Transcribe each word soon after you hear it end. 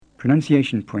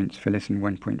Pronunciation points for lesson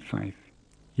 1.5.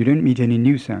 You don't meet any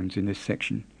new sounds in this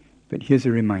section, but here's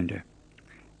a reminder.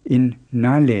 In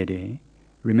nalere,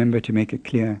 remember to make a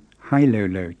clear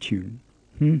high-low-low tune.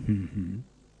 And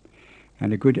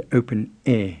a good open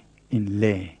e in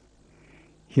le.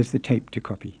 Here's the tape to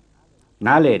copy.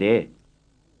 Nalere.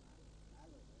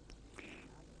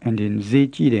 And in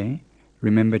zejire,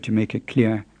 remember to make a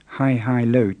clear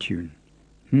high-low tune.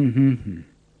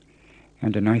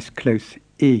 And a nice close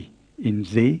e in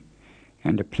ze,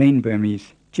 and a plain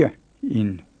Burmese j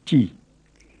in ji.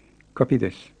 Copy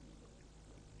this.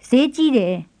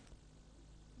 세지래